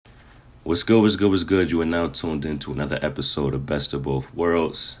What's good, what's good, what's good? You are now tuned into another episode of Best of Both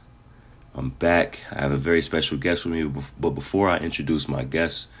Worlds. I'm back. I have a very special guest with me, but before I introduce my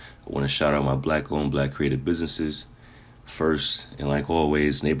guest, I want to shout out my Black-owned, Black-created businesses. First, and like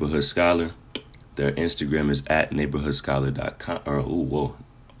always, Neighborhood Scholar. Their Instagram is at neighborhoodscholar.com,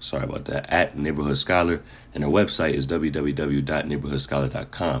 sorry about that, at Neighborhood Scholar, and their website is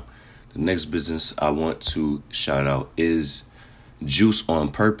www.neighborhoodscholar.com. The next business I want to shout out is Juice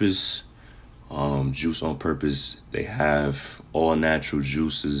on Purpose. Juice on Purpose, they have all natural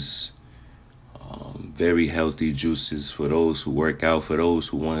juices, very healthy juices for those who work out, for those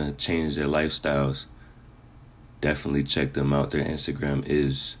who want to change their lifestyles. Definitely check them out. Their Instagram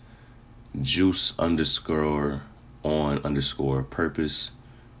is juice_on_purpose.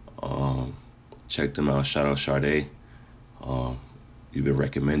 Check them out. Shout out Sade. You've been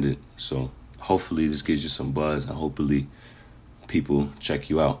recommended. So hopefully this gives you some buzz and hopefully people check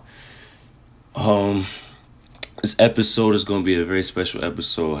you out. This episode is going to be a very special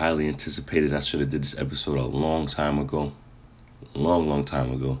episode, highly anticipated. I should have did this episode a long time ago. Long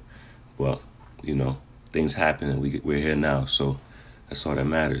time ago. But, you know, things happen and we're here now. So that's all that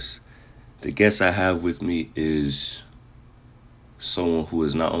matters. The guest I have with me is someone who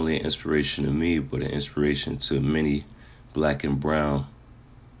is not only an inspiration to me, but an inspiration to many Black and brown,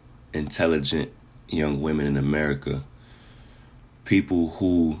 intelligent young women in America. People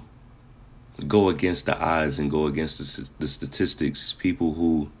who go against the odds and go against the statistics. People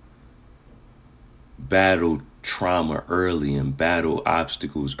who battle trauma early and battle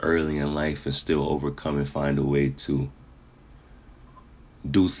obstacles early in life and still overcome and find a way to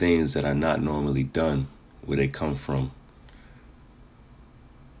do things that are not normally done where they come from.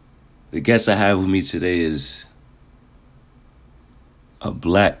 The guest I have with me today is a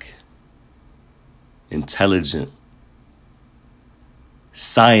Black, intelligent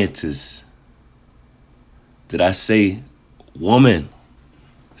scientist. Did I say woman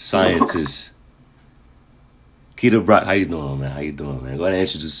scientist? Keda Brock, how you doing, man? Go ahead and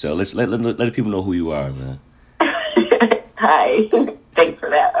introduce yourself. Let the people know who you are, man. Hi. Thanks for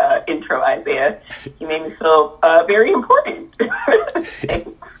that intro, Isaiah. You made me feel very important.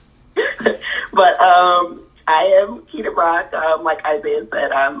 But I am Keda Brock. Like Isaiah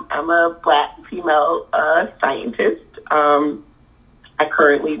said, I'm a Black female scientist. I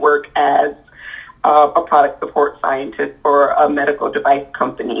currently work as a product support scientist for a medical device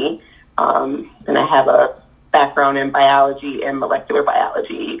company. And I have a background in biology and molecular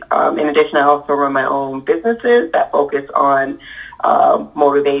biology. In addition, I also run my own businesses that focus on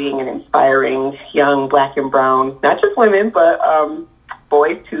motivating and inspiring young Black and brown, not just women, but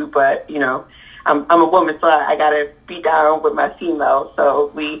boys too. But, you know, I'm a woman, so I got to be down with my females. So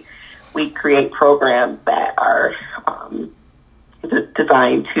we create programs that are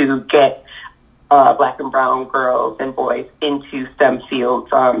designed to get Black and brown girls and boys into STEM fields,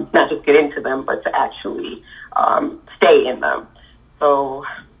 not just get into them, but to actually stay in them. So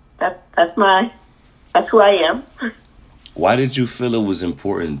that's who I am. Why did you feel it was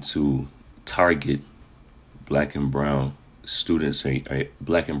important to target Black and brown students, or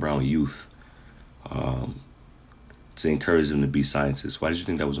Black and brown youth, to encourage them to be scientists? Why did you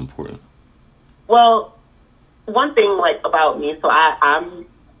think that was important? Well, one thing about me, so I am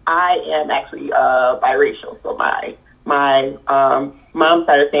actually biracial. So my mom's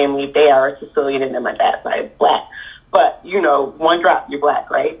side of the family, they are Sicilian, and then my dad's side is Black. But, you know, one drop, you're Black,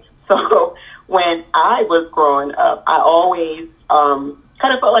 right? So when I was growing up, I always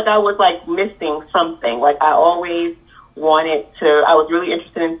kind of felt like I was missing something. I always wanted to, I was really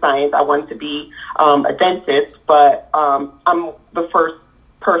interested in science. I wanted to be a dentist, but I'm the first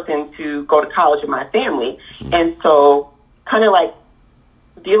person to go to college in my family. And so kind of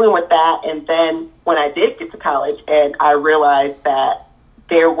dealing with that. And then when I did get to college and I realized that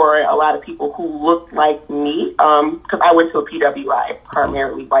there were a lot of people who looked like me, because I went to a PWI,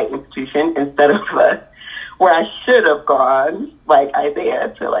 primarily white institution, instead of where I should have gone, like Isaiah,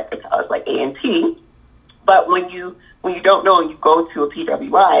 to a college like A&T. But when you don't know and you go to a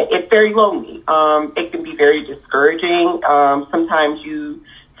PWI, it's very lonely. It can be very discouraging. Sometimes you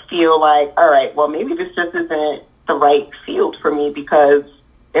feel like, all right, well, maybe this just isn't the right field for me because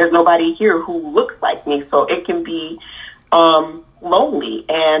there's nobody here who looks like me. So it can be lonely.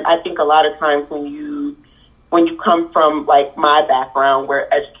 And I think a lot of times when you come from my background where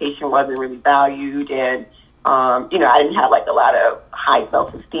education wasn't really valued and I didn't have a lot of high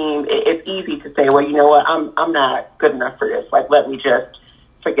self-esteem, it's easy to say, well, you know what, I'm not good enough for this. Let me just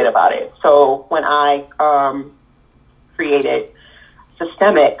forget about it. So when I created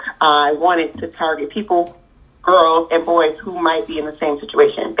Systemic, I wanted to target people girls and boys who might be in the same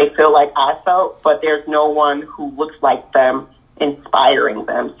situation. They feel like I felt, but there's no one who looks like them inspiring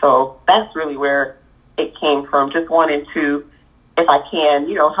them. So that's really where it came from. Just wanting to, if I can,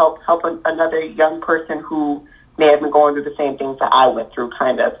 help another young person who may have been going through the same things that I went through,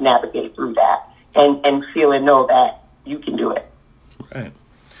 kind of navigate through that and feel and know that you can do it. Right.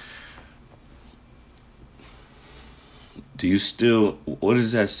 What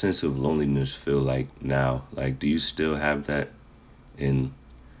does that sense of loneliness feel like now? Like, do you still have that? And,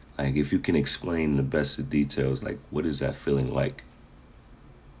 like, if you can explain the best of details, like, what is that feeling like?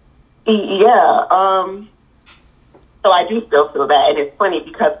 Yeah. So I do still feel that. And it's funny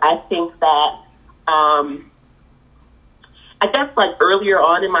because I think that, I guess, like, earlier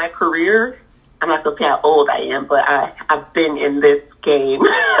on in my career, I'm not going to say how old I am, but I've been in this game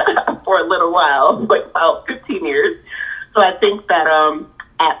for a little while, like about 15 years. So I think that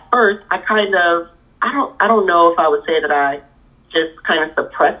at first I don't know if I would say that I just kind of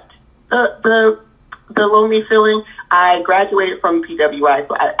suppressed the lonely feeling. I graduated from PWI,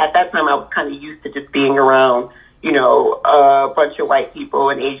 so at that time I was kind of used to just being around, a bunch of white people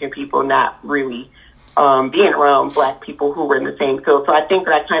and Asian people, not really being around Black people who were in the same field. So I think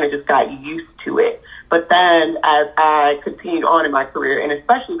that I kind of just got used to it. But then as I continued on in my career, and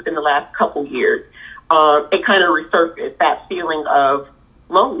especially within the last couple years, it kind of resurfaced, that feeling of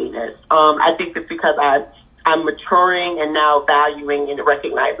loneliness. I think it's because I'm maturing and now valuing and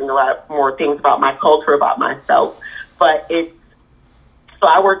recognizing a lot more things about my culture, about myself. But so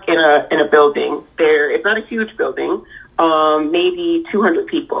I work in a building. It's not a huge building, maybe 200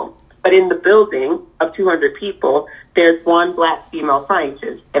 people. But in the building of 200 people, there's one Black female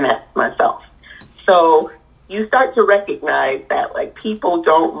scientist, and that's myself. So you start to recognize that, like, people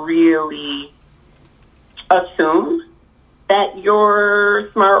don't really assume that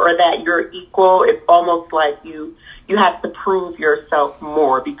you're smart or that you're equal. It's almost like you have to prove yourself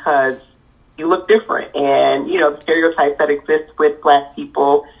more because you look different. And, the stereotypes that exist with Black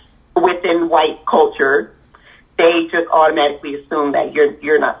people within white culture, they just automatically assume that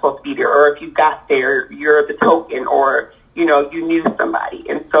you're not supposed to be there. Or if you got there, you're the token, or, you knew somebody.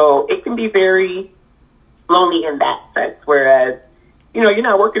 And so it can be very lonely in that sense. Whereas, you're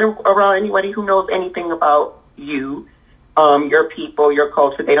not working around anybody who knows anything about you, your people, your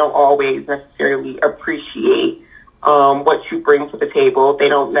culture. They don't always necessarily appreciate what you bring to the table. They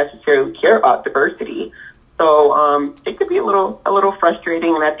don't necessarily care about diversity. So it could be a little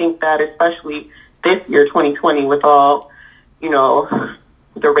frustrating. And I think that especially this year, 2020, with all,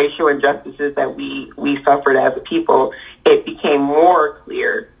 the racial injustices that we suffered as a people, it became more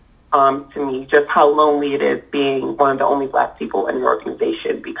clear to me just how lonely it is being one of the only Black people in the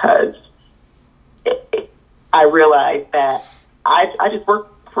organization, because I realized that I just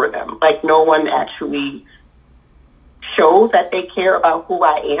work for them. Like, no one actually shows that they care about who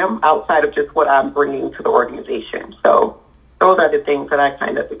I am outside of just what I'm bringing to the organization. So those are the things that I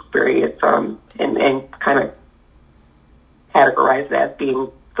kind of experience and kind of categorize as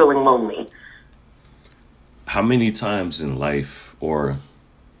feeling lonely. How many times in life, or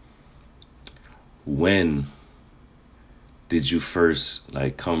when did you first,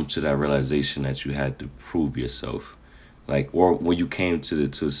 like, come to that realization that you had to prove yourself? Like, or when you came to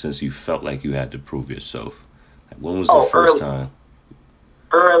a sense you felt like you had to prove yourself? Like, when was the first time?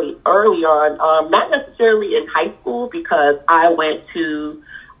 Early on, not necessarily in high school, because I went to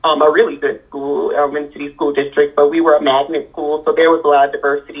a really good school, in city school district, but we were a magnet school, so there was a lot of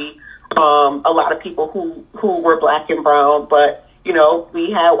diversity, a lot of people who were Black and brown, but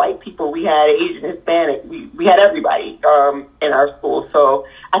we had white people, we had Asian, Hispanic, we had everybody in our school. So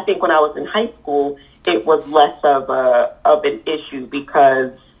I think when I was in high school, it was less of an issue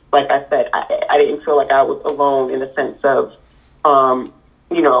because, like I said, I didn't feel like I was alone in the sense of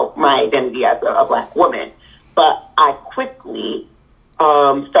my identity as a Black woman. But I quickly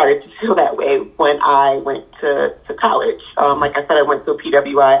started to feel that way when I went to college. Like I said, I went to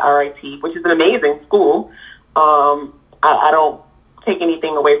PWI RIT, which is an amazing school. I don't take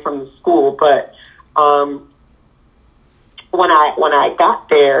anything away from the school, but when I got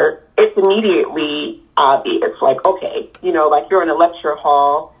there, it's immediately obvious. Like, okay, like you're in a lecture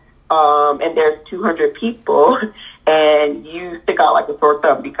hall, and there's 200 people, and you stick out like a sore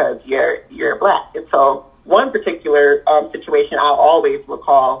thumb because you're Black. And so one particular situation I'll always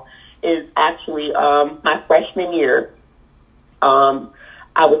recall is actually my freshman year.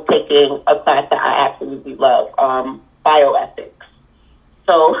 I was taking a class that I absolutely love, bioethics.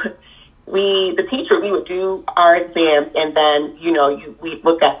 So the teacher, we would do our exams, and then, we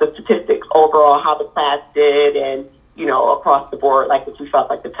look at the statistics overall, how the class did, and, across the board, like if we felt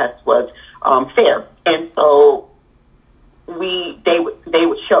like the test was fair. And so they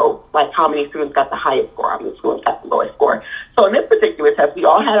would show like how many students got the highest score, how many students got the lowest score. So in this particular test, we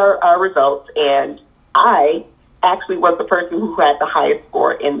all had our results, and I actually was the person who had the highest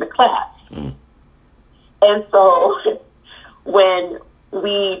score in the class. Mm. And so when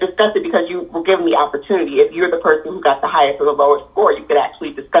we discussed it, because you were given the opportunity, if you're the person who got the highest or the lowest score, you could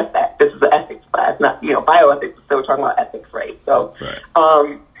actually discuss that. This is an ethics class, not, bioethics, so we're talking about ethics, right? So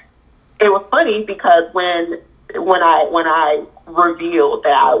it was funny because when I revealed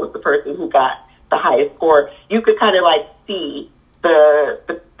that I was the person who got the highest score, you could kind of like see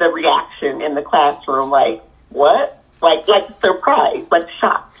the reaction in the classroom, like, what? Like surprise, like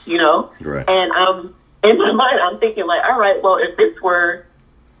shocked, Right. And in my mind, I'm thinking like, all right, well, if this were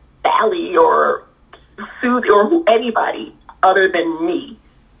Sally or Susie or anybody other than me,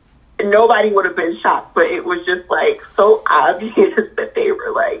 nobody would have been shocked. But it was just like so obvious that they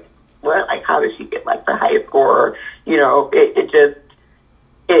were like, what? Like, how did she get like the highest score?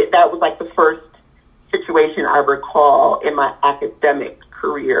 That was like the first situation I recall in my academic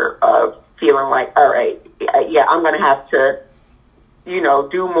career of feeling like, all right, yeah, I'm going to have to,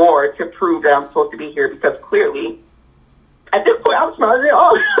 do more to prove that I'm supposed to be here, because clearly at this point I was smarter than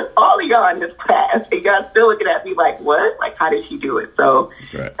all of y'all in this class, and y'all still looking at me like, what? Like, how did she do it? So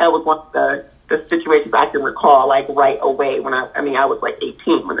That was one of the situations I can recall like right away when I was like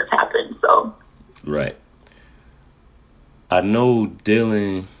 18 when this happened. So right. I know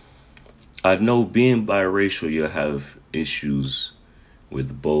being biracial, you'll have issues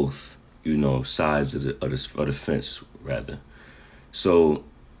with both, sides of the fence, rather. So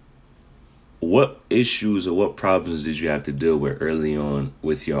what issues or what problems did you have to deal with early on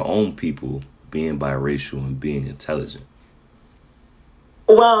with your own people being biracial and being intelligent?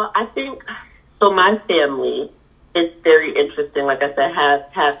 Well, I think, so my family is very interesting. Like I said,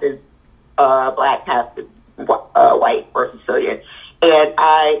 half is black, half is white or Sicilian. And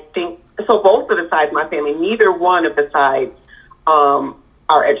I think, so both of the sides of my family, neither one of the sides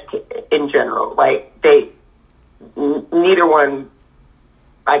are educated in general. Like, neither one,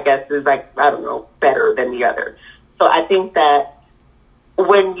 I guess, is like, I don't know, better than the other. So I think that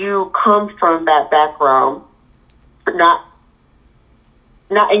when you come from that background,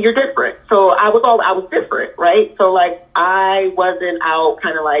 and you're different. So I was different, right? So like, I wasn't out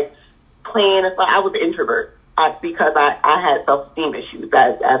kind of like playing. I was an introvert because I had self-esteem issues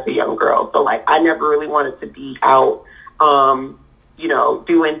as a young girl. So like, I never really wanted to be out,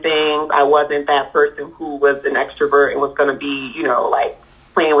 doing things. I wasn't that person who was an extrovert and was going to be, like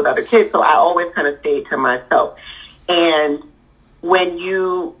playing with other kids. So I always kind of stayed to myself. And when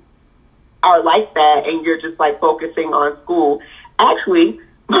you are like that and you're just like focusing on school, actually,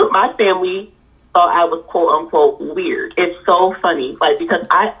 my family thought I was quote unquote weird. It's so funny, like, because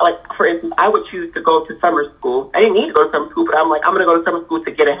for instance, I would choose to go to summer school. I didn't need to go to summer school, but I'm like, I'm going to go to summer school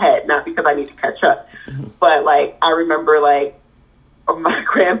to get ahead, not because I need to catch up. Mm-hmm. But like, I remember like my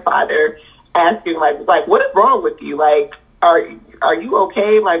grandfather asking like, what is wrong with you? Like, are you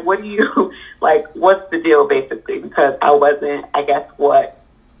okay? Like, what do you, like, what's the deal, basically? Because I wasn't, I guess, what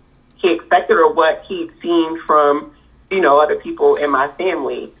he expected or what he'd seen from, other people in my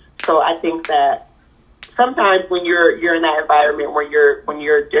family. So I think that sometimes when you're in that environment when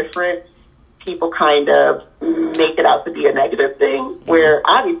you're different, people kind of make it out to be a negative thing, where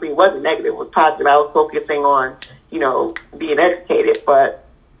obviously it wasn't negative, it was positive. I was focusing on, being educated, but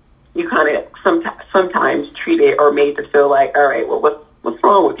you kind of sometimes treat it or made to feel like, all right, well, what's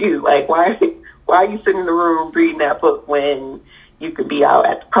wrong with you? Like, why are you sitting in the room reading that book when you could be out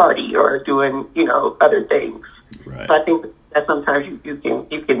at the party or doing, other things? Right. So I think that sometimes you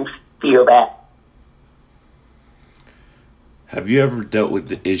can feel that. Have you ever dealt with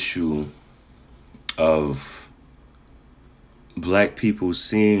the issue of black people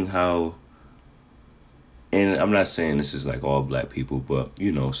seeing how, and I'm not saying this is like all black people, but,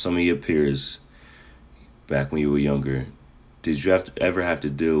 some of your peers back when you were younger, did you ever have to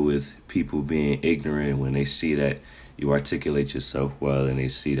deal with people being ignorant when they see that you articulate yourself well and they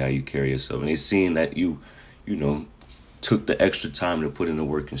see how you carry yourself and they seeing that you took the extra time to put in the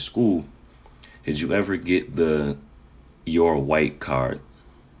work in school? Did you ever get your white card?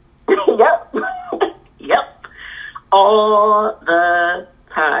 Yep. Yep. All the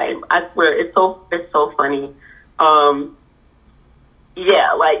time. I swear, it's so funny.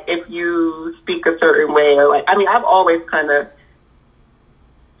 Yeah, like if you speak a certain way, or like, I've always kind of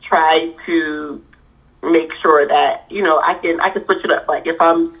tried to make sure that, I can switch it up. Like if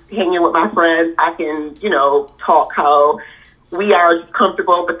I'm hanging with my friends, I can, talk how we are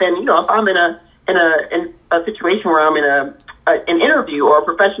comfortable. But then, if I'm in a situation where I'm in an interview or a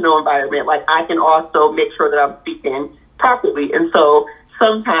professional environment, like I can also make sure that I'm speaking properly. And so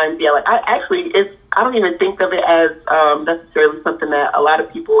sometimes, yeah, like I don't even think of it as necessarily something that a lot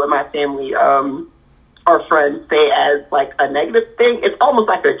of people in my family or friends say as like a negative thing. It's almost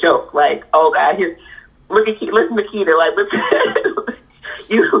like a joke. Like, oh God, listen to Keda, like listen,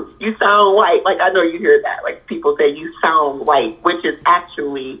 you sound white. Like I know you hear that. Like people say you sound white, which is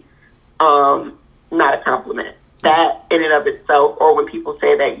actually not a compliment. That in and of itself, or when people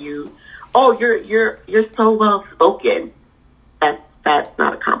say that you're so well spoken, that's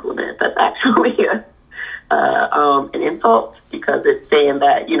not a compliment. That's actually an insult, because it's saying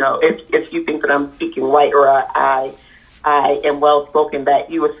that, you know, if you think that I'm speaking white or I am well spoken,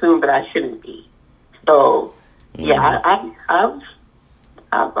 that you assume that I shouldn't be. So yeah, I've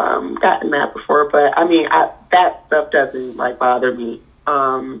gotten that before, but I mean that stuff doesn't like bother me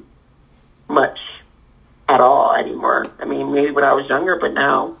much at all anymore. I mean, maybe when I was younger, but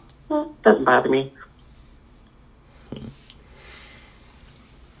now it doesn't bother me.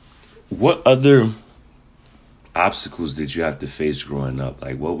 What other obstacles did you have to face growing up?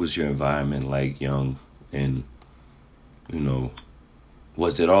 Like, what was your environment like young? And, you know,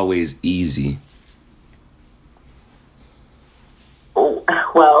 was it always easy? Oh,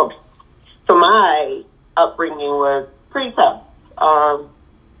 well, so my upbringing was pretty tough.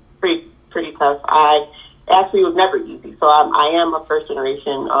 Pretty tough. Actually, it was never easy. So I am a first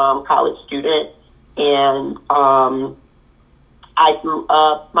generation college student, and I grew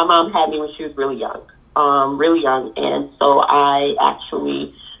up. My mom had me when she was really young, and so I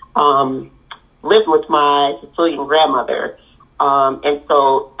actually lived with my Sicilian grandmother, and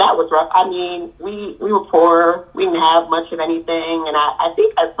so that was rough. I mean, we were poor. We didn't have much of anything, and I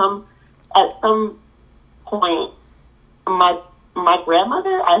think at some point, my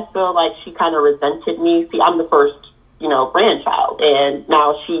grandmother, I feel like she kind of resented me. See, I'm the first, grandchild, and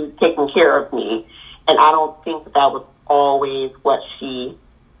now she's taking care of me. And I don't think that was always what she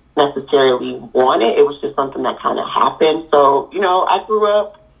necessarily wanted. It was just something that kind of happened. So, I grew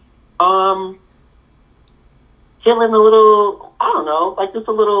up feeling a little, I don't know, like just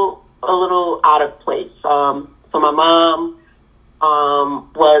a little out of place. So my mom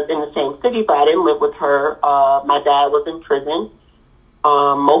was in the same city, but I didn't live with her. My dad was in prison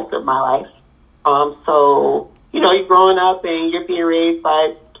most of my life. So, you're growing up and you're being raised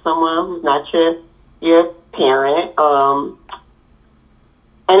by someone who's not your parent.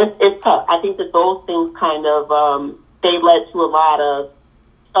 And it's tough. I think that those things kind of, they led to a lot of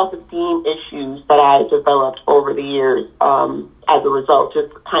self-esteem issues that I developed over the years as a result,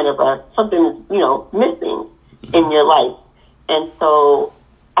 just kind of something, missing in your life. And so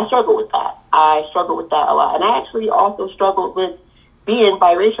I struggled with that. I struggled with that a lot. And I actually also struggled with being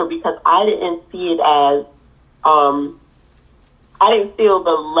biracial because I didn't see it as, I didn't feel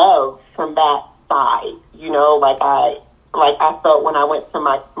the love from that side, I felt when I went to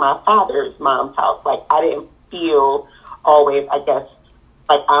my father's mom's house, like I didn't feel always, I guess,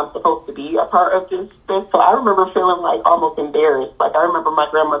 like I'm supposed to be a part of this. So I remember feeling like almost embarrassed. Like I remember my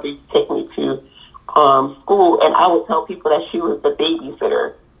grandmother used to take me to school, and I would tell people that she was the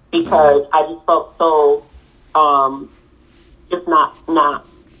babysitter because I just felt so just not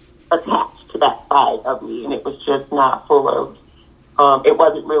attached to that side of me, and it was just not full of. It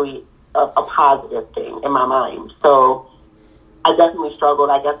wasn't really a positive thing in my mind. So I definitely struggled,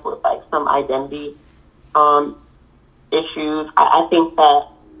 I guess, with like some identity issues. I think that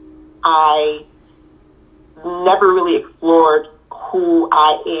I never really explored who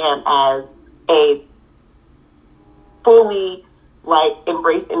I am as a fully,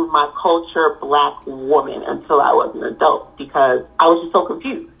 embracing my culture Black woman until I was an adult, because I was just so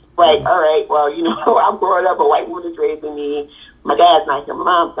confused. All right, well, I'm growing up, a white woman is raising me. My dad's not here, my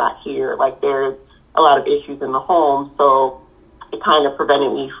mom's not here. There's a lot of issues in the home, so it kind of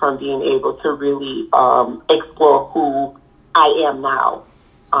prevented me from being able to really explore who I am now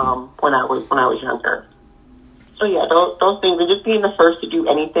when I was younger. So yeah, those things, and just being the first to do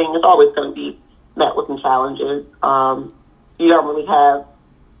anything is always going to be met with some challenges. You don't really have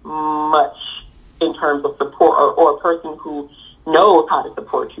much in terms of support or a person who knows how to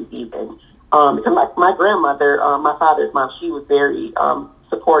support you even. Because my grandmother, my father's mom, she was very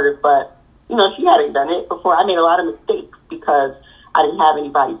supportive, but she hadn't done it before. I made a lot of mistakes because I didn't have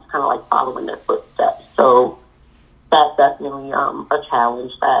anybody to kind of follow in their footsteps. So that's definitely a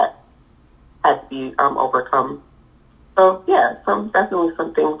challenge that has to be overcome. So yeah, definitely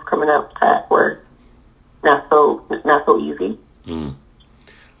some things coming up that were not so easy. Mm.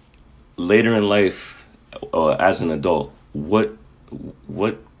 Later in life, as an adult, what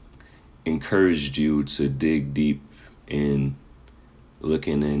encouraged you to dig deep in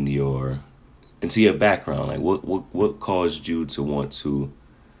looking into your background, like what caused you to want to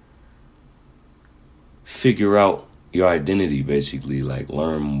figure out your identity, basically, like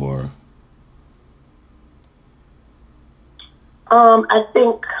learn more? I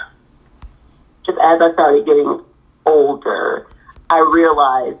think just as I started getting older, I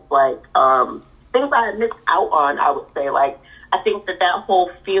realized like things I had missed out on. I would say, like, I think that whole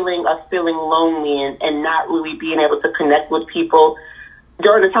feeling of feeling lonely and not really being able to connect with people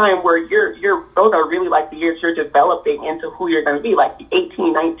during a time where those are really like the years you're developing into who you're going to be, like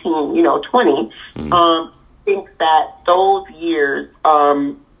 18, 19, 20. I think that those years,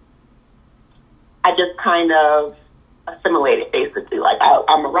 I just kind of assimilated, basically. Like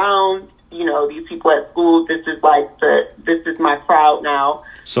I'm around, these people at school. This is my crowd now.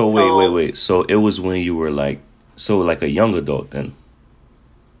 So wait. So it was when you were like a young adult then?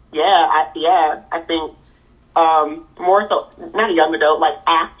 Yeah, I think more so, not a young adult, like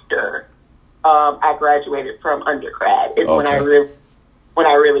after I graduated from undergrad is when I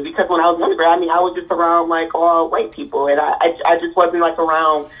really, because when I was undergrad, I was just around like all white people, and I just wasn't like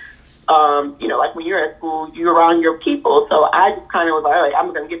around, like when you're at school, you're around your people. So I just kind of was like, all right,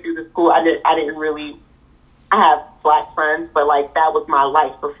 I'm going to get through this school. I didn't really, I have black friends, but like that was my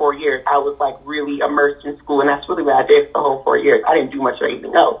life for 4 years. I was like really immersed in school, and that's really what I did for the whole 4 years. I didn't do much of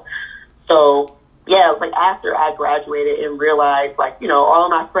anything else. So yeah, it was like after I graduated and realized, like, all of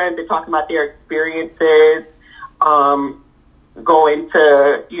my friends are talking about their experiences, going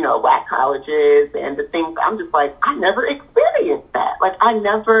to, black colleges and the things. I'm just like, I never experienced that. Like I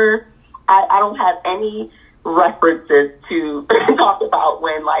don't have any references to talk about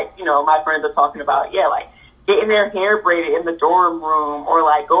when, like, my friends are talking about, like getting their hair braided in the dorm room or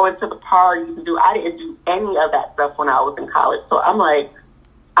like going to the parties and I didn't do any of that stuff when I was in college. So I'm like,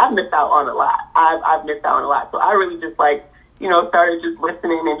 I've missed out on a lot. I've missed out on a lot. So I really just like, started just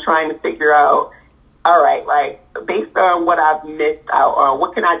listening and trying to figure out, all right, like based on what I've missed out on,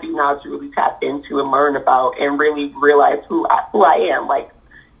 what can I do now to really tap into and learn about and really realize who I am, like,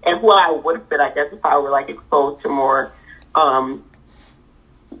 and who I would have been, I guess, if I were like exposed to more,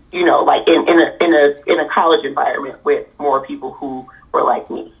 like in a college environment with more people who were like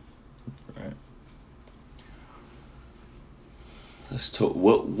me.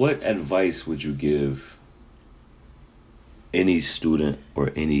 What advice would you give any student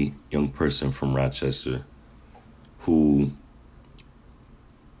or any young person from Rochester who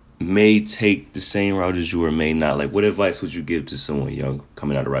may take the same route as you or may not? Like, what advice would you give to someone young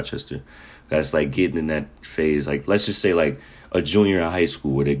coming out of Rochester that's like getting in that phase? Like, let's just say like a junior in high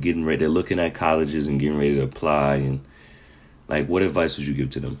school where they're looking at colleges and getting ready to apply, and like, what advice would you give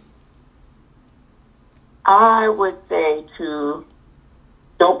to them? I would say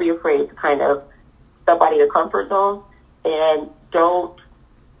don't be afraid to kind of step out of your comfort zone and don't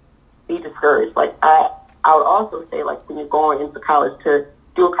be discouraged. Like I would also say, like, when you're going into college, to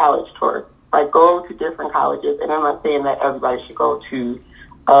do a college tour. Like, go to different colleges, and I'm not saying that everybody should go to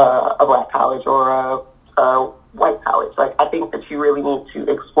a black college or a white college. Like, I think that you really need to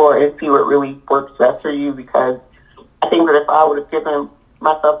explore and see what really works best for you, because I think that if I would have given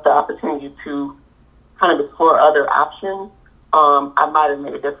myself the opportunity to kind of explore other options, I might have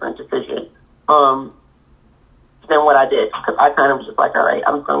made a different decision than what I did, because I kind of was just like, all right,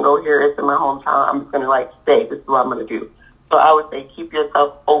 I'm just going to go here. It's in my hometown. I'm just going to like stay. This is what I'm going to do. So I would say keep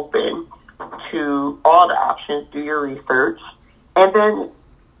yourself open to all the options. Do your research, and then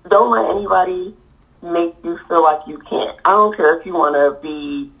don't let anybody make you feel like you can't. I don't care if you want to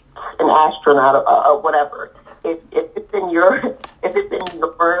be an astronaut or whatever. If it's in your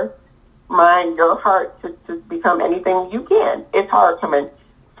mind, your heart to become anything, you can. It's hard coming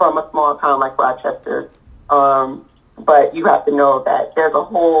from a small town like Rochester, but you have to know that there's a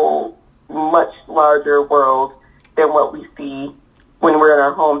whole much larger world than what we see when we're in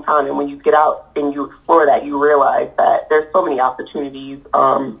our hometown. And when you get out and you explore that, you realize that there's so many opportunities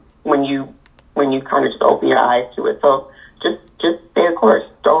when you kind of just open your eyes to it. So just stay the course.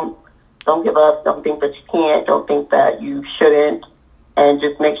 Don't give up. Don't think that you can't. Don't think that you shouldn't. And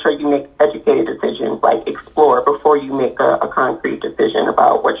just make sure you make educated decisions, like explore before you make a concrete decision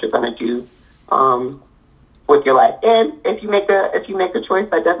about what you're going to do with your life. And if you make a choice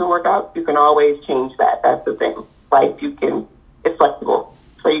that doesn't work out, you can always change that. That's the thing. Like, it's flexible.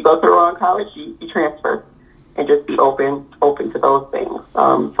 So you go to the wrong college, you transfer, and just be open to those things.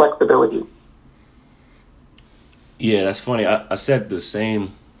 Flexibility. Yeah, that's funny. I said the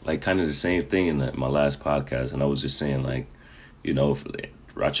same, like kind of the same thing in my last podcast, and I was just saying, like,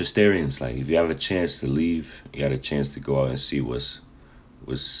 Rochesterians, like, if you have a chance to leave, you got a chance to go out and see what's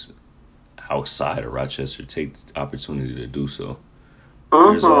outside of Rochester. Take the opportunity to do so.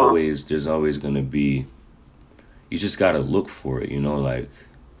 There's always gonna be. You just gotta look for it, you know, like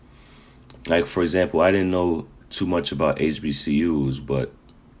for example, I didn't know too much about HBCUs, but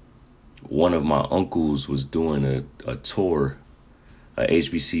one of my uncles was doing a tour, a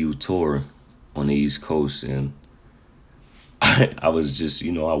HBCU tour on the East Coast, and I was just,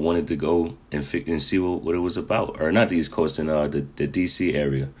 you know, I wanted to go and see what it was about, or not the East Coast, in the DC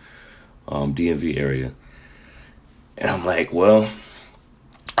area, DMV area, and I'm like, well,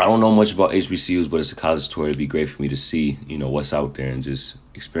 I don't know much about HBCUs, but it's a college tour. It'd be great for me to see, you know, what's out there and just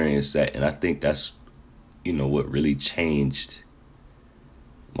experience that. And I think that's, you know, what really changed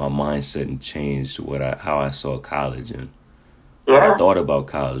my mindset and changed how I saw college and what I thought about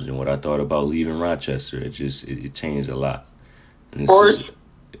college and what I thought about leaving Rochester. It changed a lot. And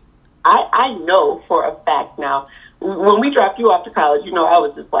I know for a fact now, when we dropped you off to college, you know, I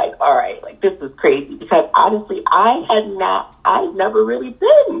was just like, all right, like, this is crazy. Because honestly, I'd never really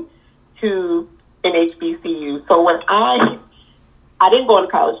been to an HBCU. So when I didn't go on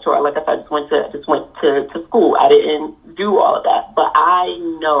a college tour, like I said, I just went to school. I didn't do all of that. But I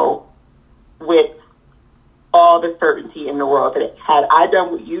know with all the certainty in the world that had I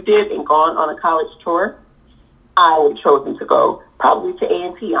done what you did and gone on a college tour, I would have chosen to go probably to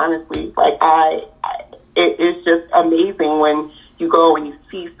A&T, honestly. Like, it is just amazing when you go and you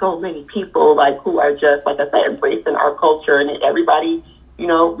see so many people, like, who are just, like I said, embracing our culture, and everybody, you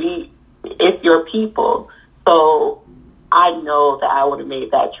know, it's your people. So I know that I would have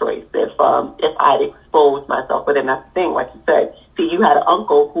made that choice if I'd exposed myself. But then that's the thing, like you said, see, you had an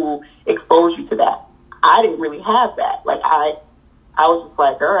uncle who exposed you to that. I didn't really have that. Like, I was just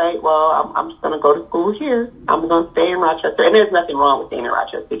like, all right, well, I'm just going to go to school here. I'm going to stay in Rochester. And there's nothing wrong with staying in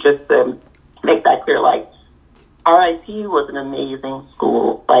Rochester. Just make that clear. Like, RIT was an amazing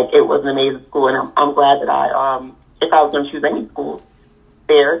school. Like, it was an amazing school. And I'm glad that if I was going to choose any school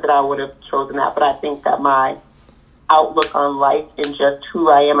there, that I would have chosen that. But I think that my outlook on life and just who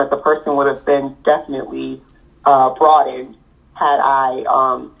I am as a person would have been definitely broadened had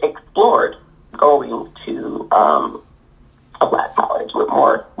I explored going to a black college with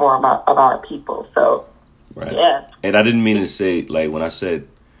more of our people. So, right. Yeah. And I didn't mean to say, like, when I said,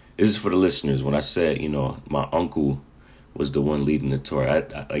 this is for the listeners, when I said, you know, my uncle was the one leading the tour,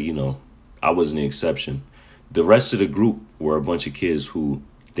 I you know, I wasn't the exception. The rest of the group were a bunch of kids who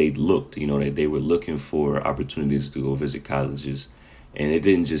they were looking for opportunities to go visit colleges, and it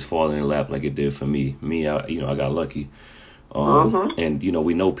didn't just fall in their lap like it did for me. I got lucky. And, you know,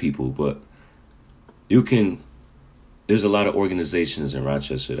 we know people, but there's a lot of organizations in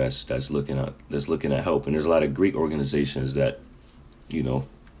Rochester that's looking at help, and there's a lot of great organizations that, you know,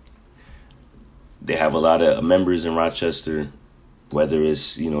 they have a lot of members in Rochester, whether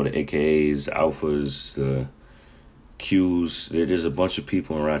it's, you know, the AKAs, the Alphas, the Qs. There's a bunch of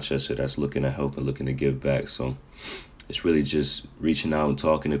people in Rochester that's looking to help and looking to give back. So it's really just reaching out and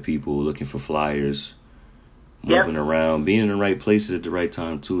talking to people, looking for flyers, moving around, being in the right places at the right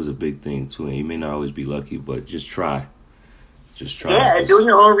time too is a big thing too. And you may not always be lucky, but just try. Yeah, doing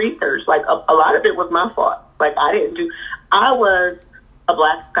your own research. Like, a lot of it was my fault. Like, I was a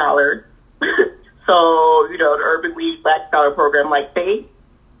black scholar. So, you know, the Urban League Black Scholar Program, like,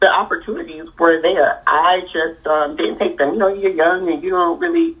 the opportunities were there. I just didn't take them. You know, you're young and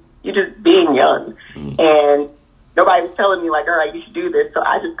you're just being young. And nobody was telling me, like, all right, you should do this. So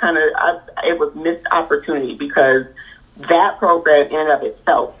I just it was missed opportunity, because that program in and of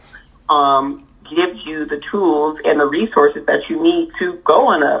itself gives you the tools and the resources that you need to go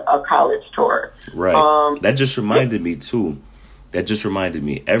on a college tour. Right. That just reminded me too.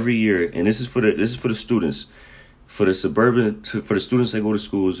 Every year, and this is for the students, for the students that go to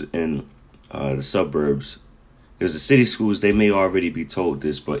schools in the suburbs. There's the city schools, they may already be told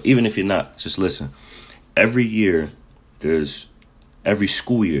this, but even if you're not, just listen. Every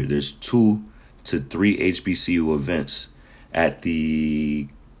school year, there's 2 to 3 HBCU events at the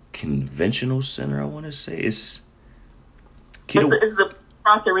Conventional Center, I want to say. Is the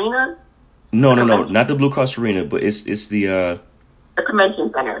Cross Arena? No, not the Blue Cross Arena, but it's the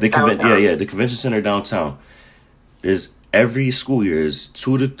Convention Center. The Convention Center downtown. There's every school year is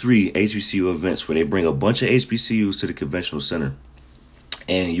 2 to 3 HBCU events where they bring a bunch of HBCUs to the Conventional Center,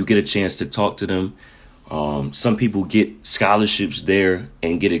 and you get a chance to talk to them. Some people get scholarships there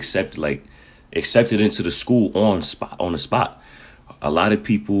and get accepted into the school on the spot. A lot of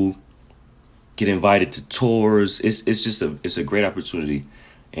people get invited to tours. It's a great opportunity.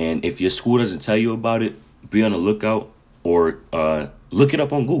 And if your school doesn't tell you about it, be on the lookout, or look it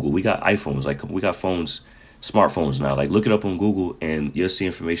up on Google. We got iPhones, like we got smartphones now. Like, look it up on Google and you'll see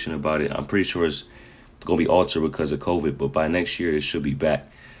information about it. I'm pretty sure going to be altered because of COVID, but by next year it should be back.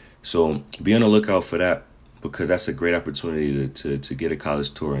 So be on the lookout for that, because that's a great opportunity to get a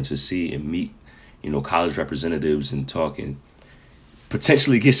college tour and to see and meet, college representatives and talk and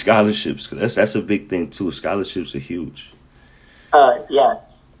potentially get scholarships, because that's a big thing too. Scholarships are huge. Yes.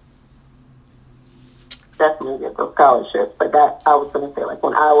 Definitely get those scholarships. But that, I was going to say, like,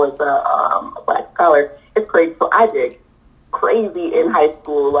 when I was a black scholar, it's crazy. So I did crazy in high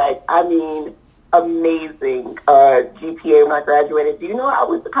school. Like, I mean, amazing GPA when I graduated. Do you know I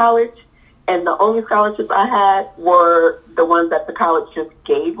went to college? And the only scholarships I had were the ones that the college just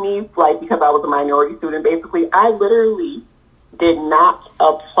gave me, like, because I was a minority student, basically. I literally did not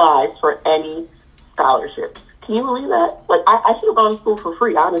apply for any scholarships. Can you believe that? Like, I should have gone to school for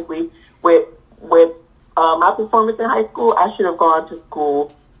free, honestly. With my performance in high school, I should have gone to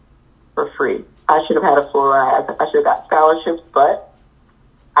school for free. I should have had a full ride. I should have got scholarships, but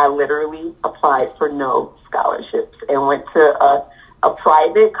I literally applied for no scholarships and went to a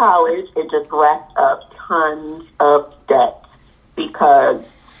private college and just racked up tons of debt because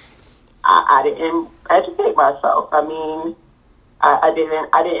I didn't educate myself. I mean, I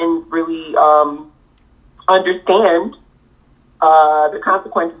didn't really understand the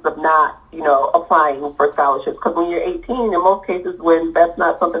consequences of not, applying for scholarships. Because when you're 18, in most cases, when that's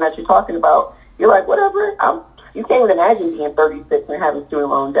not something that you're talking about, you're like, whatever. You can't even imagine being 36 and having student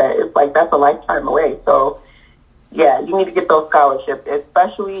loan debt. It's like that's a lifetime away. So, yeah, you need to get those scholarships,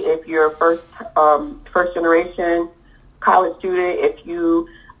 especially if you're a first generation college student. If you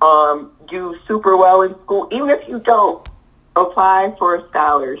do super well in school, even if you don't, apply for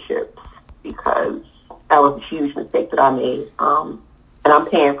scholarships, because that was a huge mistake that I made, and I'm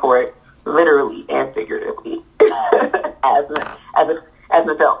paying for it literally and figuratively as an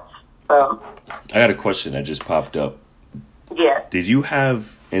adult. So I got a question that just popped up. Yeah. Did you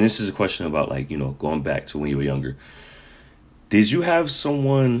have, and this is a question about, like, going back to when you were younger, did you have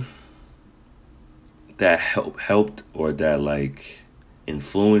someone that helped or that, like,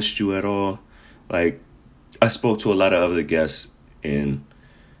 influenced you at all? Like, I spoke to a lot of other guests and,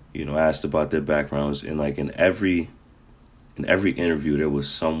 asked about their backgrounds, and, like, in every interview there was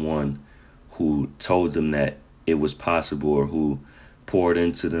someone who told them that it was possible, or who poured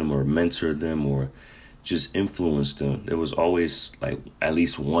into them or mentored them or just influenced them. There was always, like, at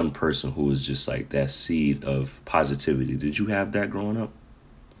least one person who was just like that seed of positivity. Did you have that growing up?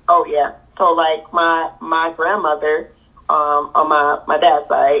 Oh yeah. So, like, my grandmother on my dad's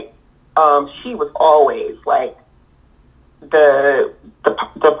side, she was always like the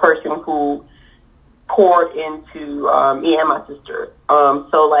person who poured into me and my sister.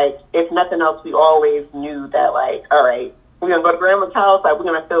 So, like, if nothing else, we always knew that, like, all right, we're going to go to grandma's house, like, we're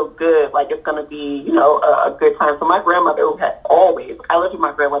going to feel good, like, it's going to be, a good time. So my grandmother had always, I lived with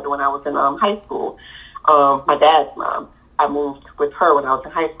my grandmother when I was in high school. My dad's mom, I moved with her when I was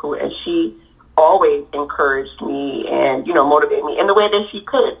in high school, and she always encouraged me and, motivated me in the way that she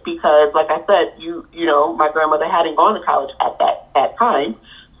could, because, like I said, my grandmother hadn't gone to college at that time,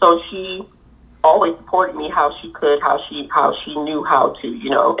 so she always supported me how she could, how she knew how to,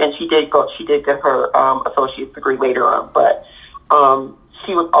 and she did get her associate's degree later on, but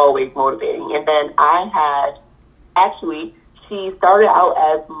she was always motivating. And then she started out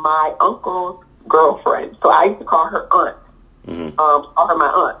as my uncle's girlfriend, so I used to call her aunt. Call her my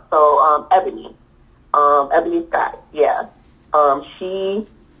aunt. So Ebony Scott, yeah. She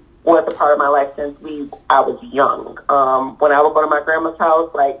was a part of my life since I was young. When I would go to my grandma's house,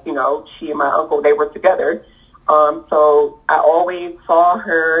 like, she and my uncle, they were together. So I always saw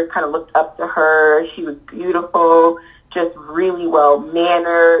her, kind of looked up to her. She was beautiful, just really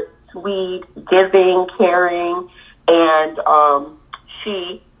well-mannered, sweet, giving, caring. And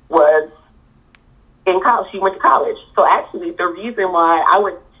she was in college. She went to college. So actually, the reason why I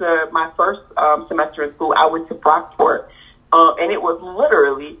went to my first semester in school, I went to Brockport. And it was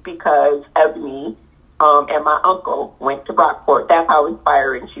literally because Ebony and my uncle went to Brockport. That's how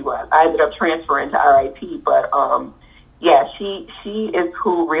inspiring she was. I ended up transferring to RIT, but yeah, she is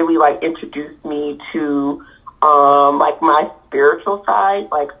who really, like, introduced me to like, my spiritual side.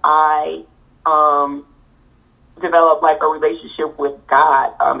 Like, I developed, like, a relationship with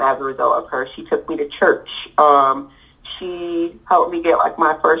God as a result of her. She took me to church. She helped me get, like,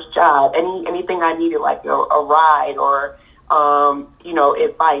 my first job. Anything I needed, like a ride or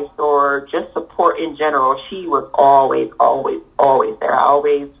advice or just support in general, she was always there. I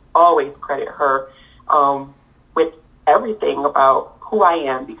always credit her with everything about who I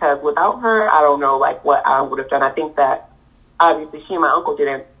am, because without her, I don't know, like, what I would have done. I think that obviously she and my uncle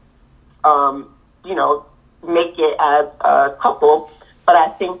didn't, make it as a couple, but I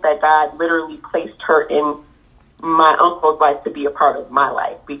think that God literally placed her in my uncle's life to be a part of my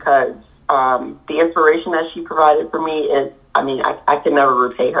life because the inspiration that she provided for me is, I can never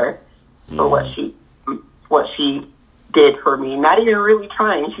repay her for what she did for me. Not even really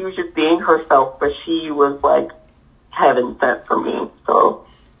trying. She was just being herself, but she was like heaven sent for me. So,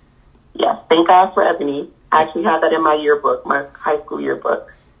 yes, thank God for Ebony. I actually had that in my yearbook, my high school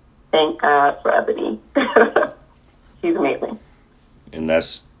yearbook. Thank God for Ebony. She's amazing. And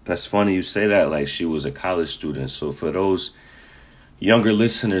that's funny you say that, like she was a college student. So for those younger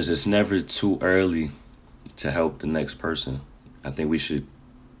listeners, it's never too early to help the next person. I think we should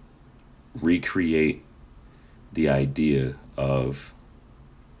recreate the idea of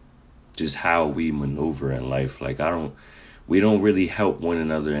just how we maneuver in life. Like we don't really help one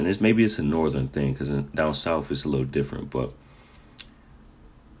another, and maybe it's a northern thing because down south it's a little different, but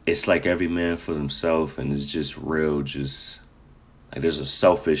it's like every man for themselves, and it's just real, just like there's a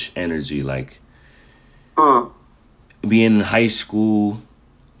selfish energy. Like being in high school,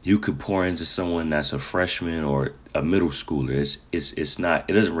 you could pour into someone that's a freshman or a middle schooler. It's not,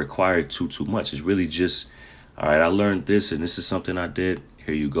 it doesn't require too much. It's really just, all right, I learned this and this is something I did.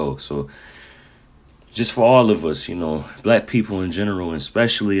 Here you go. So just for all of us, black people in general, and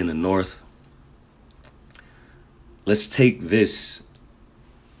especially in the North, let's take this,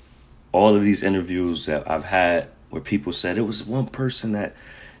 all of these interviews that I've had where people said it was one person that,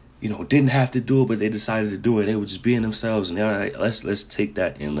 didn't have to do it, but they decided to do it. They were just being themselves. And let's take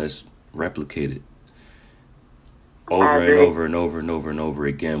that and let's replicate it over and over and over and over and over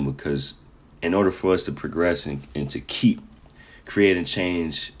again, because in order for us to progress and to keep creating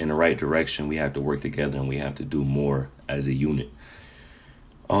change in the right direction, we have to work together and we have to do more as a unit.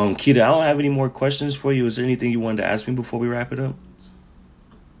 Keda, I don't have any more questions for you. Is there anything you wanted to ask me before we wrap it up?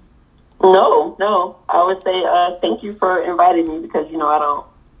 No. I would say thank you for inviting me because,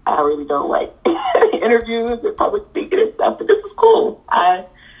 I really don't like interviews and public speaking and stuff, but this is cool. I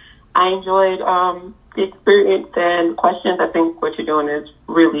enjoyed the experience and questions. I think what you're doing is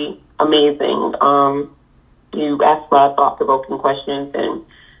really amazing. You asked a lot of thought-provoking questions, and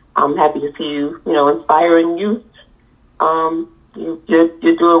I'm happy to see you, inspiring youth.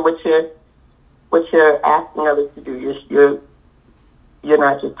 You're doing what you're asking others to do. You're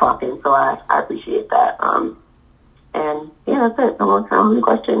not just talking, so I appreciate that. And yeah, that's it. No more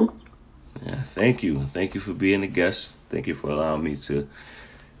questions. Yeah, thank you. Thank you for being a guest. Thank you for allowing me to,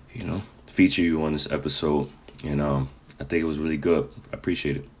 feature you on this episode. And I think it was really good. I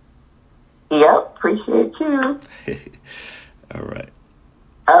appreciate it. Yep, appreciate you. All right.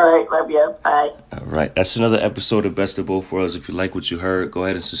 Love you. Bye. All right, that's another episode of Best of Both Worlds. If you like what you heard, go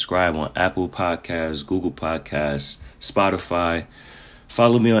ahead and subscribe on Apple Podcasts, Google Podcasts, Spotify.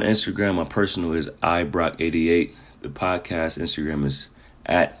 Follow me on Instagram. My personal is ibrock88. The podcast Instagram is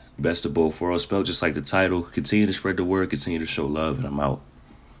at Best of Both Worlds, spelled just like the title. Continue to spread the word, continue to show love, and I'm out.